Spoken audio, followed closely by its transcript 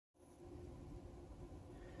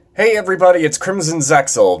Hey everybody, it's Crimson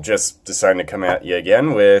Zexel, just deciding to come at you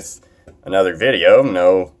again with another video.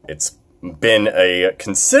 No, it's been a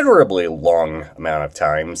considerably long amount of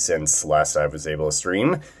time since last I was able to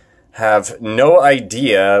stream. Have no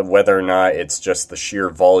idea whether or not it's just the sheer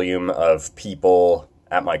volume of people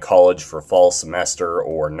at my college for fall semester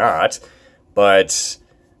or not, but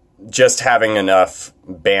just having enough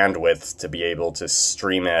bandwidth to be able to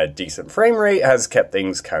stream at a decent frame rate has kept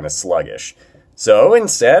things kind of sluggish. So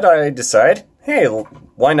instead, I decide, hey,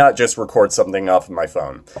 why not just record something off of my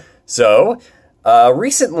phone? So,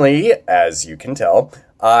 recently, as you can tell,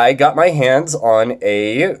 I got my hands on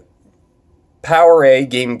a PowerA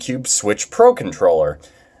GameCube Switch Pro controller,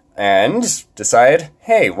 and decided,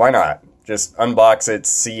 hey, why not? Just unbox it,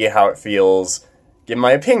 see how it feels, give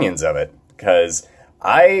my opinions of it, because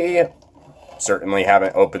I certainly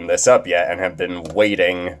haven't opened this up yet and have been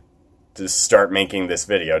waiting to start making this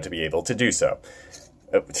video to be able to do so.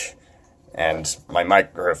 And my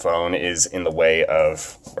microphone is in the way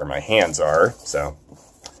of where my hands are, so.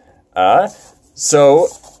 So,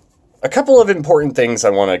 a couple of important things I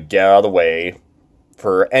want to get out of the way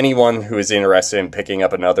for anyone who is interested in picking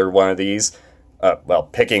up another one of these,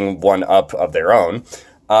 picking one up of their own.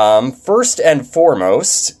 First and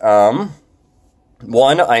foremost,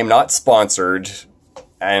 one, I am not sponsored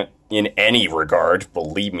in any regard.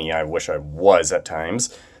 Believe me, I wish I was at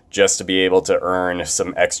times, just to be able to earn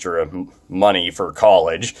some extra money for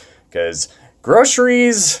college, because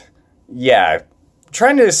groceries, yeah,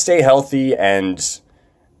 trying to stay healthy and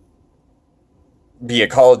be a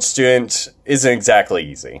college student isn't exactly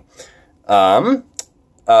easy. What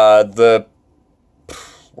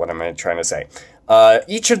am I trying to say?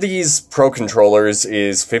 Each of these Pro controllers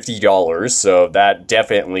is $50, so that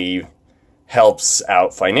definitely helps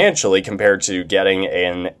out financially compared to getting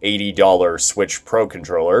an $80 Switch Pro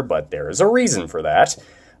controller, but there is a reason for that.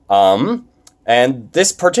 And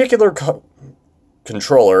this particular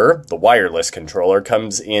controller, the wireless controller,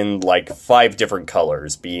 comes in like 5 different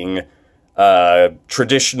colors, being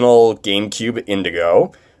traditional GameCube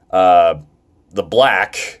indigo, the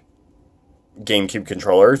black GameCube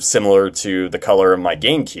controller, similar to the color of my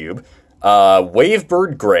GameCube,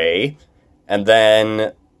 Wavebird gray, and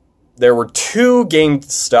then there were 2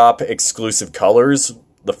 GameStop exclusive colors,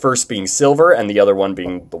 the first being silver and the other one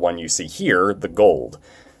being the one you see here, the gold.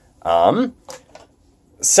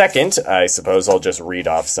 Second, I suppose I'll just read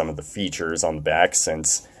off some of the features on the back,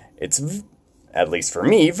 since it's, at least for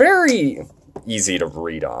me, very easy to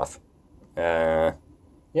read off. Yeah,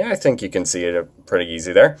 I think you can see it pretty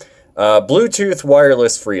easy there. Bluetooth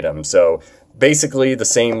wireless freedom, so basically the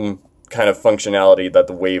same kind of functionality that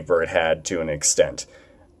the Wavebird had to an extent.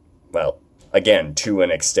 Well, again, to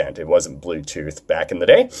an extent. It wasn't Bluetooth back in the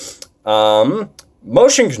day.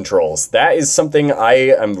 Motion controls. That is something I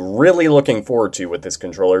am really looking forward to with this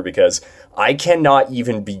controller, because I cannot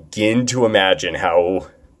even begin to imagine how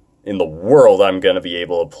in the world I'm going to be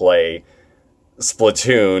able to play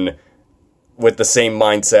Splatoon with the same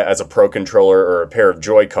mindset as a Pro controller or a pair of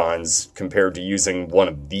Joy-Cons compared to using one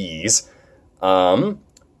of these.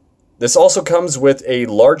 This also comes with a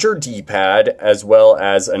larger D-pad as well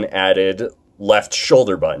as an added left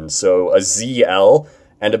shoulder button, so a ZL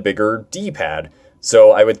and a bigger D-pad. So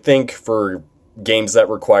I would think for games that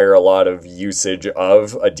require a lot of usage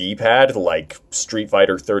of a D-pad, like Street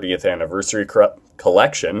Fighter 30th Anniversary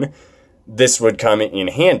Collection, this would come in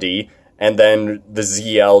handy, and then the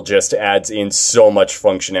ZL just adds in so much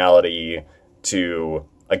functionality to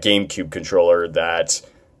a GameCube controller that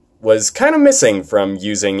was kind of missing from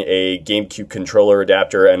using a GameCube controller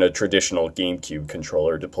adapter and a traditional GameCube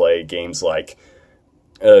controller to play games like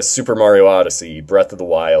Super Mario Odyssey, Breath of the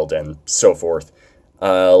Wild, and so forth.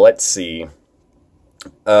 Let's see.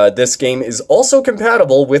 This game is also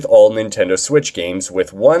compatible with all Nintendo Switch games,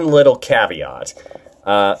 with one little caveat.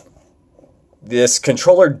 This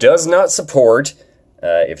controller does not support,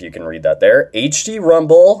 if you can read that there, HD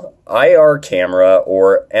Rumble, IR camera,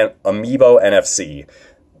 or Amiibo NFC.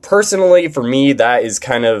 Personally, for me, that is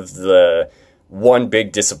kind of the one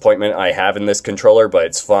big disappointment I have in this controller, but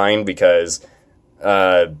it's fine because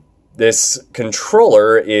this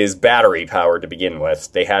controller is battery powered to begin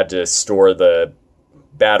with. They had to store the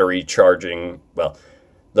battery charging, well,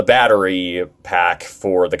 the battery pack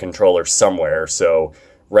for the controller somewhere, so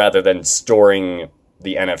rather than storing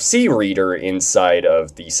the NFC reader inside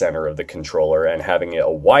of the center of the controller and having it a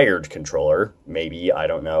wired controller, maybe, I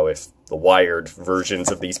don't know if the wired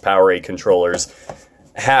versions of these PowerA controllers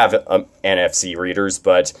have NFC readers,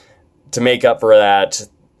 but to make up for that,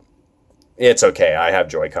 it's okay, I have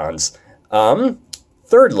Joy-Cons.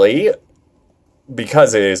 Thirdly,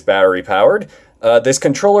 because it is battery powered, this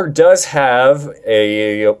controller does have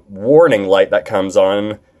a warning light that comes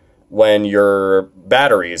on when your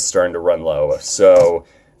battery is starting to run low. So,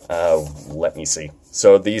 let me see.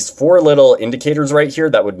 So these 4 little indicators right here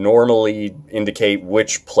that would normally indicate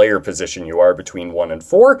which player position you are between 1 and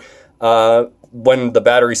 4. When the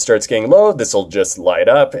battery starts getting low, this will just light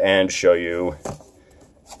up and show you,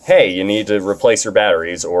 hey, you need to replace your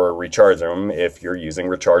batteries or recharge them if you're using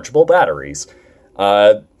rechargeable batteries.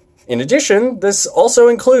 In addition, this also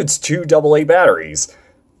includes 2 AA batteries.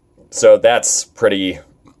 So that's pretty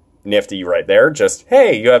nifty right there. Just,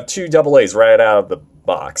 hey, you have 2 AA's right out of the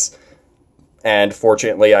box. And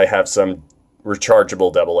fortunately, I have some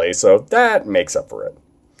rechargeable AA, so that makes up for it.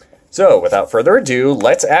 So, without further ado,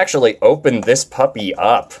 let's actually open this puppy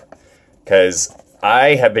up. Because I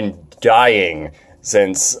have been dying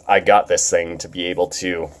since I got this thing to be able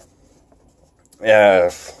to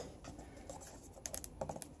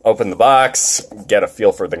open the box, get a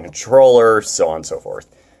feel for the controller, so on and so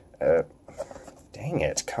forth. Dang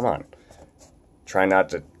it, come on. Try not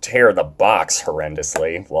to tear the box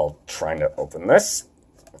horrendously while trying to open this.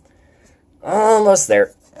 Almost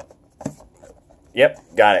there. Yep,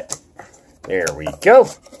 got it. There we go.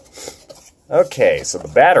 Okay, so the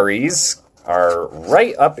batteries are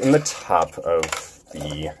right up in the top of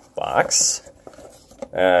the box.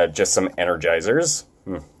 Just some energizers.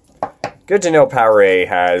 Good to know PowerA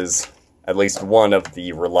has at least one of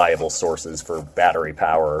the reliable sources for battery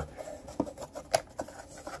power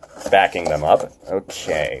backing them up.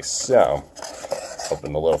 Okay, so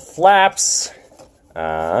open the little flaps.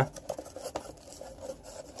 Oh,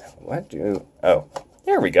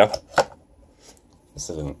 there we go. This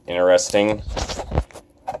is an interesting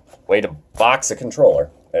way to box a controller.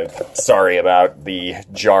 Sorry about the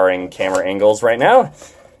jarring camera angles right now.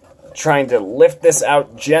 Trying to lift this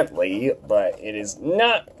out gently, but it is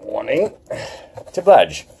not wanting to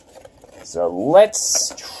budge. So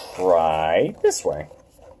let's try this way.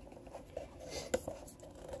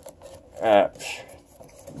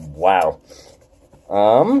 Wow.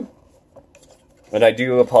 And I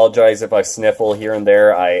do apologize if I sniffle here and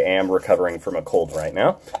there. I am recovering from a cold right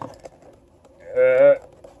now.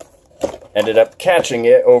 Ended up catching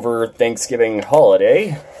it over Thanksgiving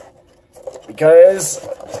holiday because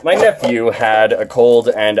my nephew had a cold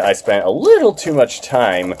and I spent a little too much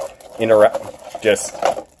time just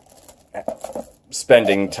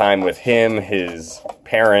spending time with him, his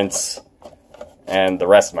parents, and the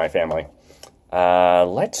rest of my family.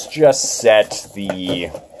 Let's just set the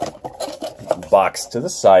box to the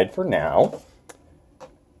side for now.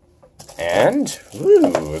 And,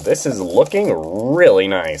 ooh, this is looking really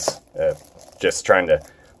nice. Just trying to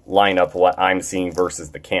line up what I'm seeing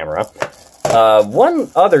versus the camera.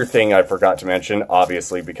 One other thing I forgot to mention,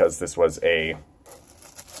 obviously because this was a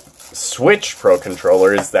Switch Pro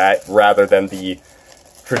controller, is that rather than the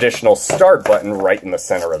traditional start button right in the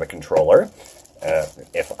center of the controller,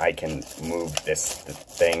 if I can move this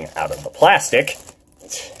thing out of the plastic,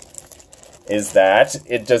 is that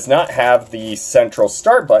it does not have the central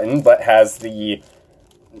start button, but has the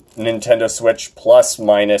Nintendo Switch plus,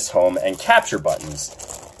 minus, home, and capture buttons.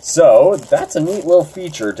 So, that's a neat little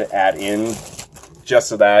feature to add in, just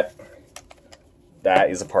so that that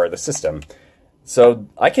is a part of the system. So,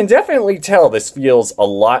 I can definitely tell this feels a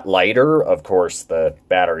lot lighter. Of course, the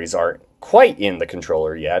batteries aren't quite in the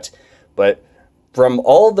controller yet, but from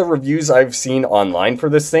all the reviews I've seen online for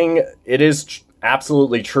this thing, it is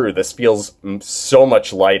absolutely true. This feels so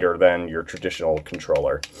much lighter than your traditional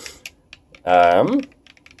controller. I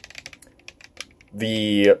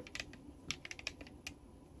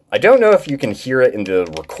don't know if you can hear it in the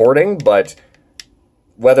recording, but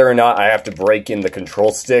whether or not I have to break in the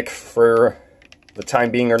control stick for the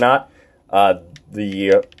time being or not,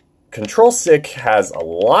 the control stick has a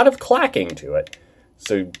lot of clacking to it.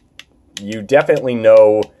 So you definitely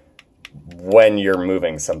know when you're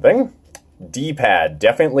moving something. D-pad,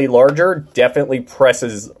 definitely larger, definitely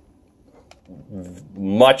presses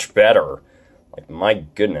much better. Like, my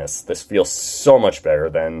goodness, this feels so much better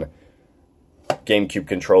than GameCube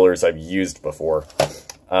controllers I've used before.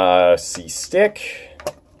 C-stick,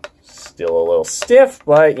 still a little stiff,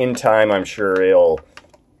 but in time I'm sure it'll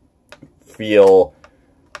feel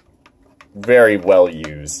very well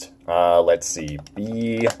used. Let's see,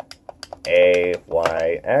 B, A,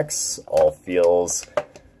 Y, X, all feels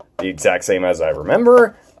the exact same as I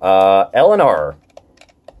remember. L and R.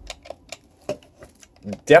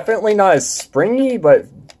 Definitely not as springy, but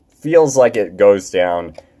feels like it goes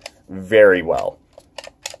down very well.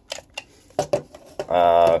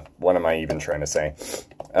 What am I even trying to say?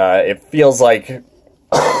 It feels like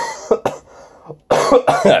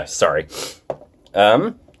Sorry.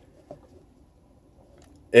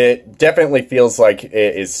 It definitely feels like it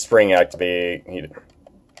is spring activated,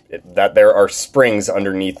 that there are springs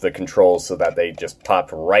underneath the controls so that they just pop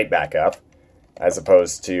right back up, as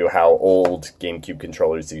opposed to how old GameCube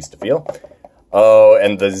controllers used to feel. Oh,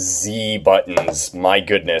 and the Z buttons, my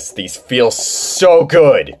goodness, these feel so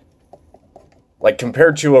good! Like,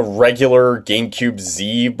 compared to a regular GameCube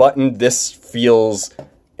Z button, this feels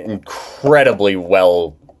incredibly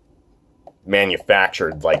well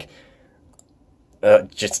manufactured. Like,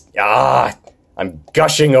 I'm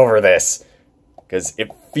gushing over this. Because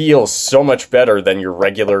it feels so much better than your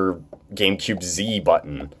regular GameCube Z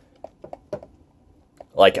button.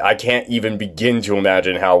 Like, I can't even begin to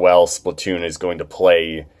imagine how well Splatoon is going to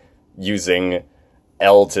play using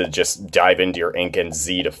L to just dive into your ink and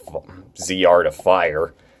ZR to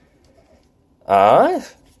fire.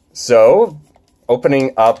 So,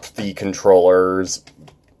 opening up the controller's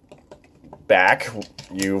back,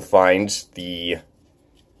 you find the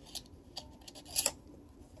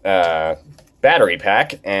battery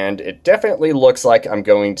pack, and it definitely looks like I'm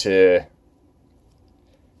going to...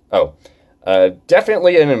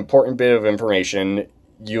 definitely an important bit of information.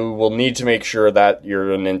 You will need to make sure that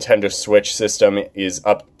your Nintendo Switch system is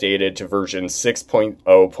updated to version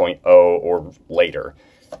 6.0.0 or later.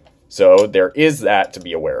 So there is that to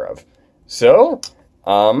be aware of. So,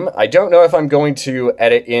 I don't know if I'm going to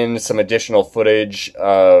edit in some additional footage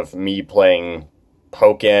of me playing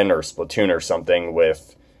Pokken or Splatoon or something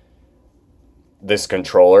with this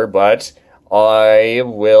controller, but I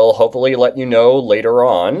will hopefully let you know later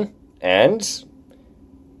on, and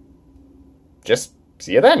just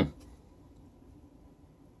see you then.